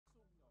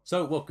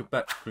So welcome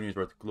back to Paulinho's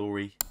Road to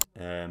Glory.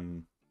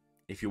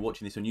 If you're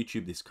watching this on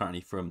YouTube, this is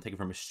currently taken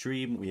from a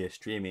stream. We are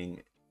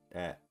streaming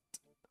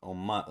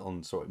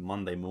on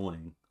Monday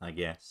morning, I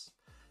guess,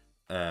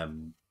 at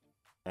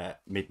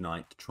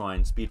midnight to try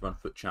and speedrun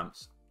FUT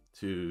Champs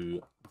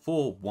to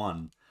before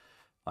 1,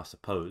 I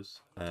suppose.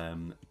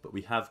 But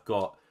we have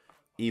got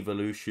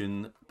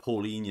Evolution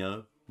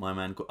Paulinho. My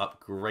man got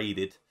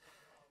upgraded,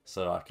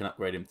 so I can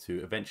upgrade him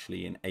to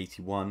eventually an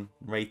 81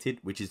 rated,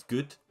 which is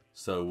good.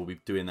 So we'll be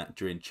doing that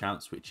during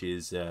Champs, which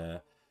is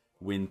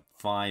win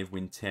 5,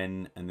 win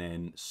 10, and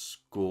then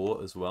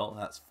score as well.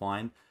 That's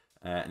fine.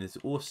 And there's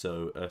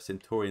also a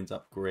Centurions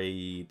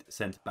upgrade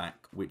centre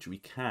back, which we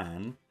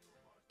can,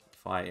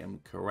 if I am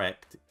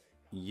correct,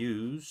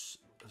 use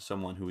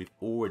someone who we've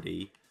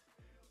already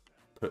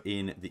put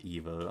in the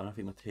Evo. I don't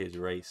think Mateus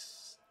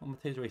Race. Well,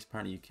 Mateus Race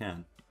apparently you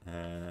can.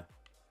 But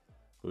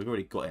we've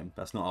already got him.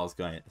 That's not what I was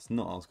going. That's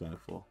not what I was going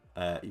for.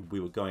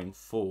 We were going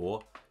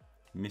for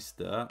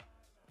Mr.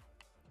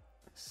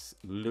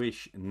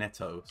 Luis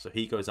Neto. So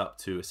he goes up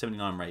to a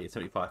 79 rated,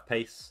 75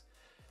 pace,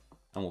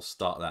 and we'll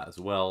start that as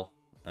well.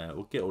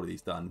 We'll get all of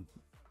these done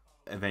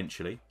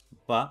eventually,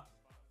 but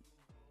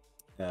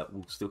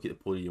we'll still keep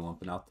the Paulinho one.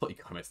 But now Totti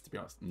Gomez, to be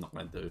honest, I'm not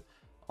going to do.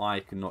 I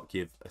cannot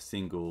give a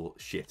single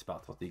shit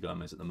about Totti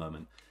Gomez at the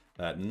moment.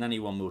 Nanny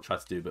one we'll try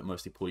to do, but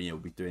mostly Paulinho will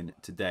be doing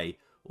today.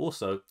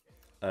 Also,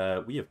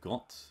 we have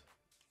got,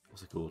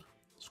 what's it called?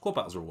 Squad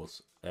Battles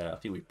Rewards. I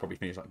think we probably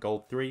finished like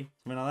Gold 3,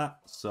 something like that.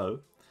 So,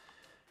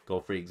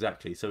 Gold 3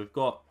 exactly. So we've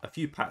got a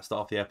few packs to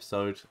start off the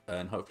episode,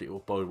 and hopefully it will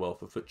bode well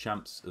for FUT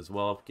Champs as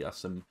well. Get us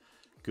some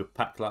good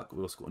pack luck.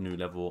 We've also got a new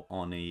level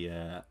on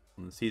the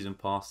season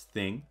pass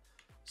thing.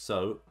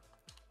 So,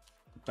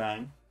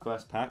 bang,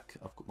 first pack.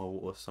 I've got my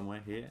water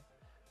somewhere here.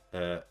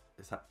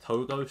 Is that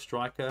Togo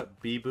striker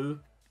Bibu?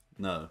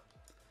 No.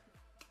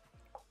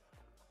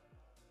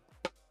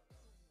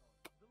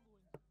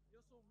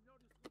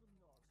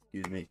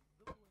 Excuse me.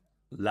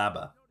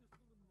 Laba.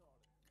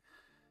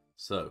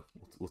 So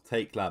we'll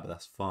take Laba.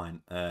 That's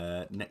fine.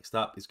 Next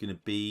up is going to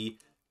be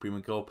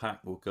Premium Gold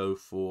Pack. We'll go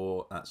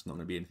for, that's not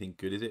going to be anything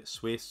good, is it?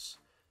 Swiss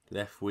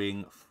left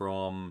wing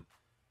from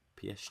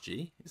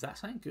PSG. Is that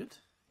something good?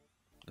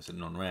 That's a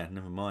non-rare.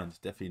 Never mind. It's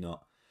definitely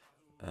not.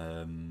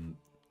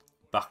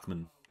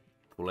 Bachmann,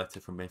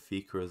 Pauletta from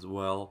Benfica as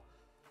well.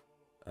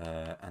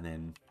 And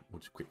then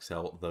we'll just quick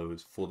sell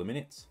those for the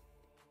minutes.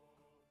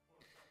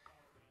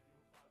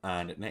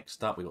 And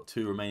next up, we've got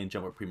 2 remaining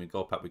Jumbo Premium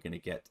Gold Pack. We're going to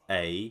get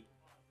a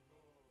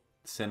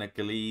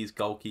Senegalese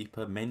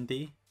goalkeeper,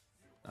 Mendy.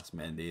 That's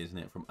Mendy, isn't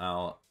it? From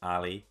Al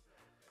Ali.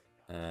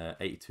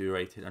 82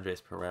 rated. Andres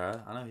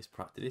Pereira. I know his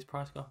price. Did his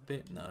price go up a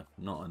bit? No,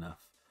 not enough.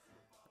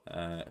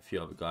 A few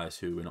other guys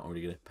who we're not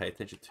really going to pay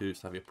attention to.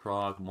 Slavia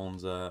Prague,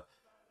 Monza,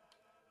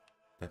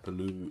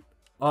 Pepelu.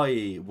 Oh,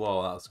 yeah,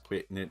 well, that was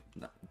quick.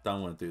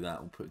 Don't want to do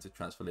that. We'll put it to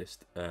transfer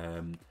list.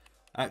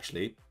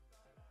 Actually,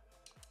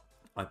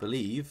 I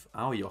believe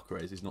our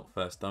Gyökeres is not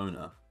first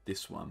owner.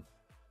 This one.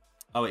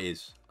 Oh, it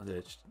is.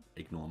 Just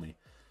ignore me.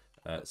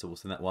 So we'll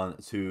send that one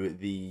to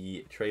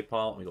the trade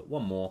pile. We've got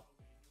one more.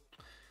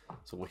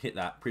 So we'll hit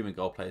that. Premium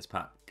Gold Players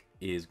Pack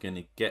is going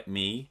to get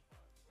me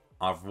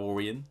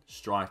Ivorian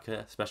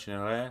striker, special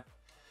rare.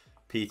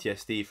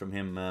 PTSD from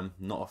him,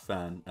 not a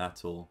fan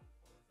at all.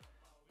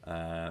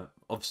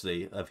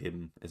 Obviously, of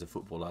him as a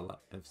footballer,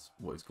 like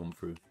what he's gone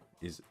through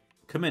is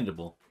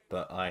commendable,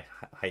 but I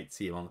hate to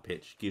see him on the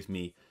pitch. Gives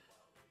me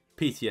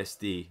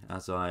PTSD,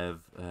 as I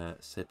have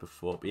said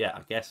before. But yeah,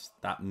 I guess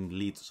that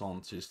leads us on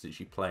to just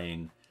literally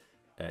playing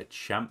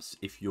Champs.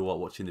 If you're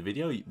watching the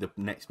video, the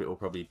next bit will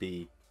probably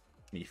be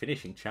me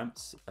finishing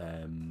Champs.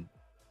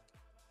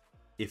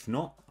 If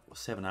not,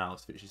 7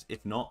 hours finishes.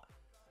 If not,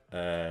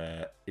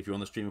 if you're on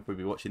the stream, you'll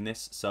probably be watching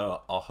this.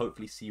 So I'll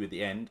hopefully see you at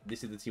the end.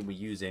 This is the team we're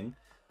using.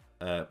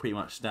 Pretty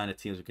much standard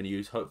teams we're going to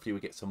use. Hopefully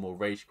we get some more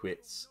rage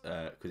quits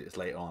because it's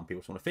later on.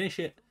 People just want to finish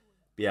it.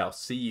 But yeah, I'll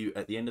see you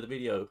at the end of the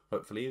video.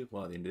 Hopefully,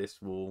 well, at the end of this,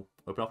 we'll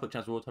open up a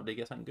chance. We'll hopefully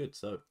get something good.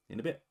 So in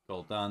a bit.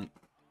 Well done.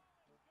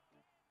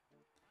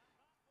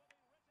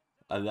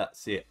 And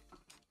that's it.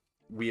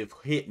 We have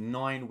hit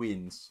 9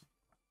 wins.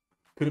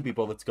 Couldn't be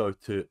bothered to go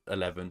to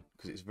 11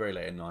 because it's very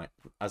late at night.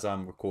 As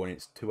I'm recording,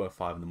 it's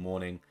 2:05 in the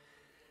morning.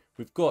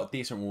 We've got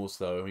decent rules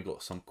though, and we've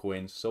got some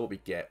coins. So what we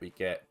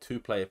get 2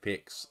 player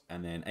picks,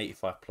 and then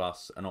 85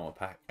 plus, an auto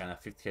pack, and a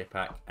 50k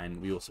pack, and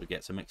we also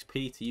get some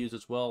XP to use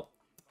as well.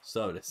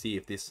 So let's see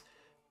if this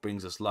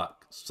brings us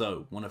luck.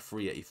 So 1 of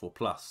 3 84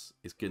 plus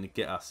is going to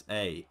get us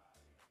a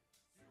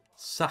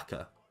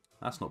Saka.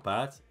 That's not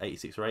bad.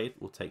 86 rated.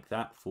 We'll take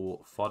that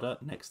for fodder.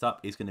 Next up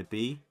is going to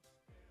be,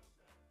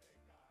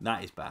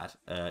 that is bad,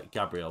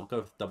 Gabriel. Go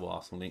with double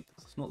Arsenal link.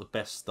 It's not the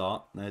best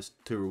start. There's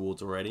 2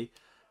 rewards already.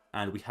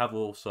 And we have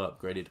also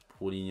upgraded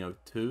Paulinho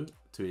 2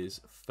 to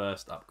his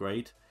first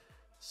upgrade.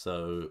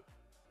 So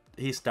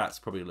his stats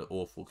probably look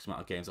awful because the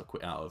amount of games I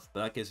quit out of.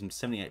 But that gives him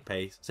 78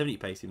 pace, 70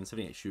 pacing,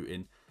 78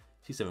 shooting,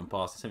 67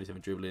 passing,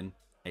 77 dribbling,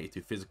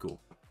 82 physical.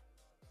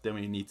 Then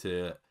we need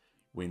to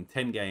win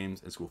 10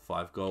 games and score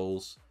 5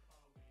 goals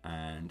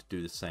and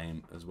do the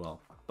same as well.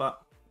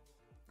 But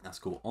That's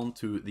cool. On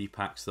to the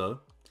packs though.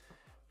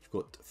 We've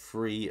got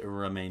 3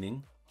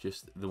 remaining.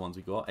 Just the ones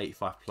we got.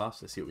 85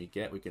 plus. Let's see what we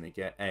get. We're going to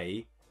get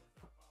a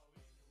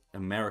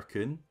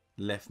American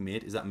left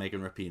mid. Is that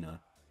Megan Rapinoe?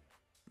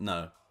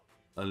 No.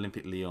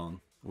 Olympic Lyon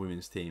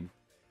women's team.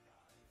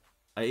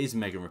 It is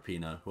Megan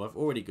Rapinoe, who I've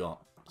already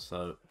got.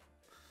 So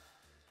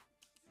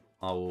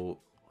I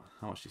will...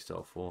 How much do you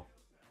sell for?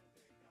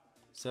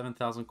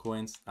 7,000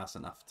 coins. That's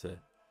enough to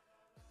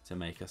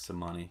make us some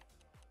money,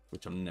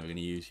 which I'm never going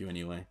to use you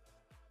anyway.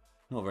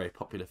 Not a very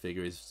popular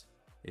figure is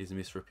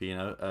Miss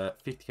Rapinoe.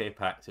 50k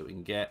pack that we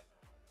can get.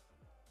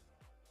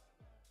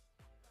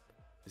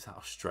 Is that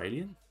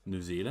Australian?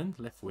 New Zealand?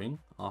 Left wing?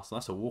 Arsenal.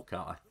 That's a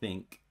walkout, I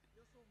think.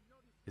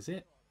 Is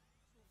it?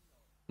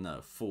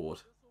 No,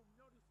 Ford.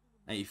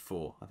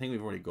 84. I think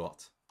we've already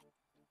got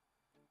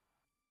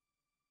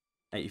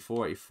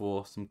 84,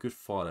 84. Some good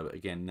fodder, but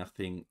again,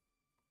 nothing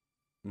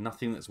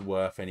that's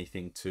worth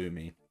anything to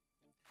me.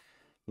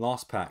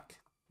 Last pack.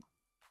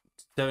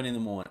 7 in the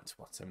morning.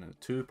 What, 7?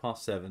 2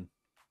 past 7.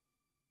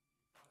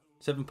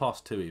 7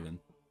 past 2 even.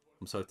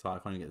 I'm so tired, I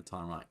can't even get the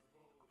time right.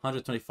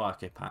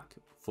 125k pack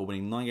for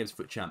winning 9 games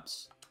for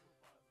champs.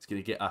 It's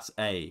going to get us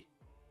a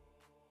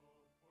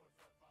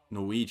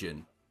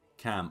Norwegian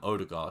Cam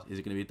Odegaard. Is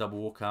it going to be a double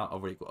walkout?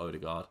 I've already got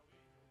Odegaard.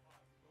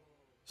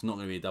 It's not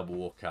going to be a double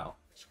walkout.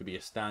 It's going to be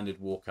a standard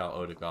walkout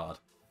Odegaard.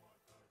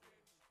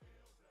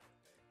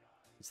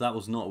 So that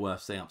was not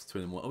worth staying up to 2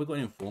 in the morning. Oh, we got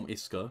an inform,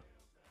 Isco.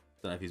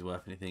 Don't know if he's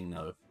worth anything,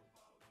 no.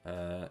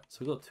 So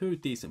we've got 2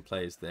 decent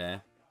players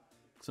there.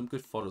 Some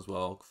good fodder as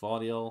well.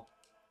 Gvardiol.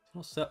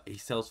 He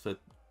sells for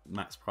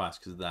max price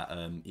because of that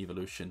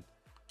evolution.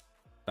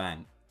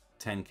 Bang.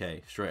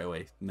 10k straight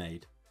away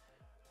made.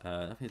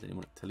 I don't think there's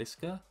anyone.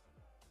 Talisca?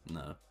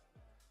 No.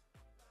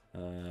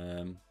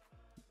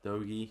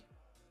 Dogi?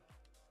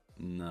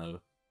 No.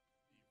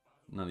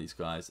 None of these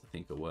guys I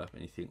think are worth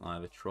anything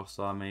either.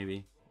 Trossard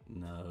maybe?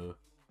 No.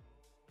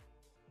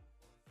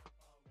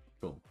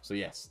 Cool. So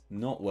yes,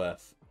 not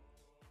worth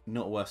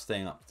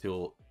staying up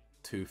till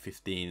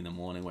 2:15 in the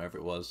morning, wherever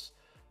it was.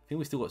 I think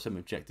we still got some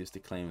objectives to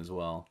claim as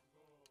well,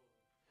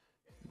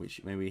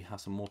 which maybe have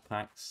some more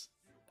packs.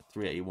 A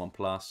 381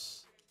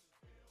 plus,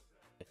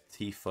 a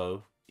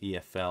Tifo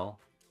EFL,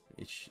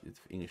 which is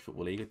English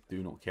Football League, I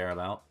do not care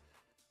about,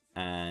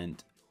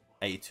 and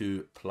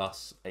 82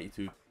 plus,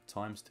 82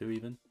 times 2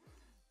 even.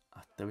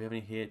 Do we have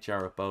any here?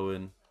 Jarrett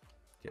Bowen,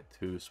 get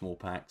 2 small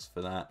packs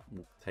for that.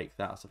 We'll take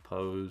that, I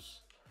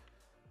suppose.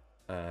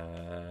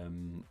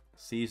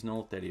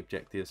 Seasonal, daily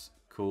objectives,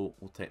 cool,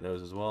 we'll take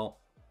those as well.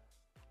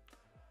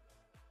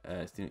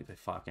 Still need to play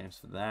 5 games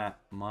for that.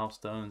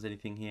 Milestones,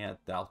 anything here?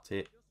 I doubt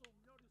it.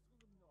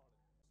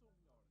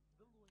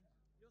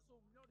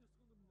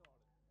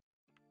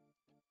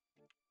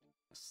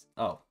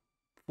 Oh,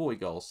 40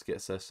 goals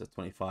gets us a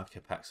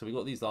 25k pack. So we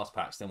got these last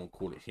packs, then we'll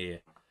call it here.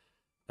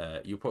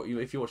 You'll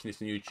probably, if you're watching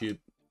this on YouTube,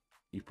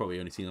 you've probably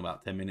only seen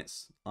about 10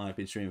 minutes. I've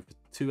been streaming for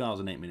 2 hours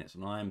and 8 minutes,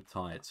 and I am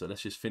tired. So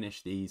let's just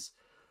finish these.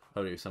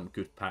 Hopefully some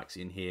good packs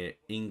in here.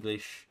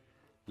 English,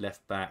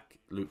 left back,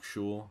 Luke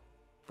Shaw,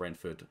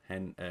 Brentford,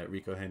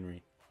 Rico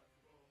Henry.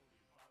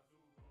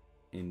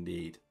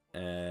 Indeed.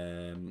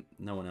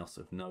 No one else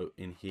of note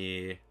in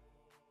here.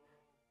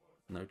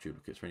 No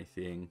duplicates or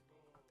anything.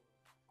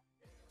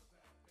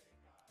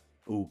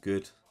 All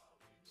good.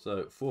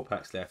 So 4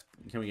 packs left.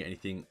 Can we get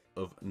anything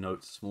of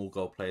note? Small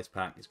goal players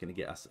pack is going to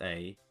get us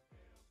a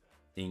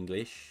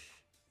English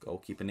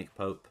goalkeeper Nick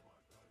Pope,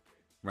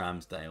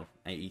 Ramsdale,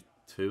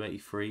 82,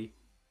 83,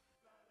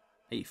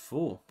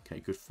 84. Okay,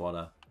 good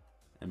fodder.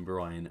 And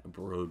Brian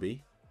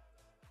Broby.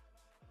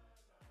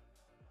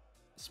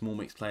 Small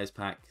mixed players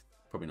pack.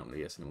 Probably not going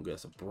to get anyone. We'll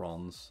get us a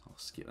bronze. I'll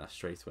skip that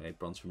straight away.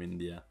 Bronze from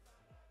India.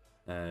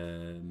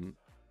 No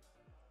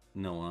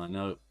one I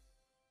know.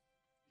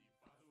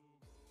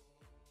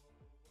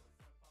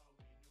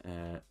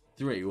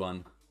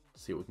 381.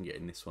 See what we can get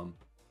in this one.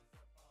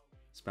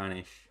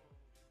 Spanish,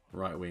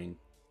 right wing.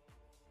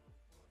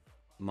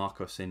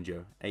 Marco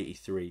Senjo,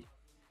 83.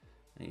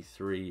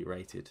 83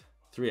 rated.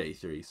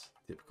 383s,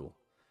 typical.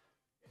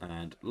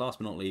 And last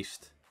but not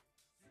least,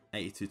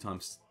 82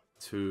 times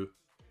 2.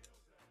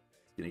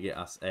 It's going to get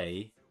us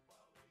a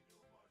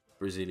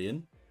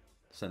Brazilian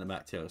centre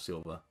back, Thiago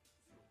Silva,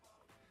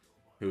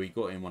 who we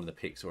got in one of the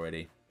picks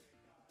already.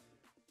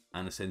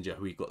 And a Senjo,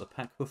 who we got the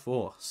pack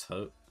before.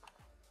 So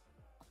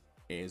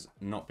it has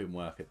not been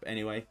worth it. But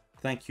anyway,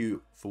 thank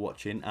you for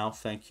watching. Al,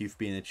 thank you for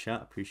being in the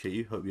chat. Appreciate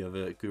you. Hope you have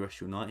a good rest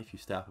of your night if you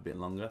stay up a bit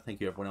longer.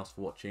 Thank you everyone else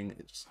for watching.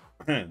 It's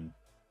on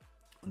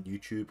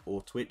YouTube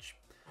or Twitch.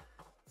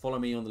 Follow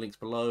me on the links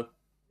below.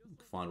 You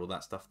can find all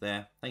that stuff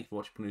there. Thank you for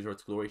watching Paulinho's Road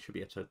to Glory. Should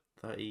be episode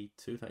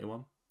 32,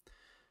 31.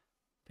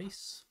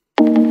 Peace.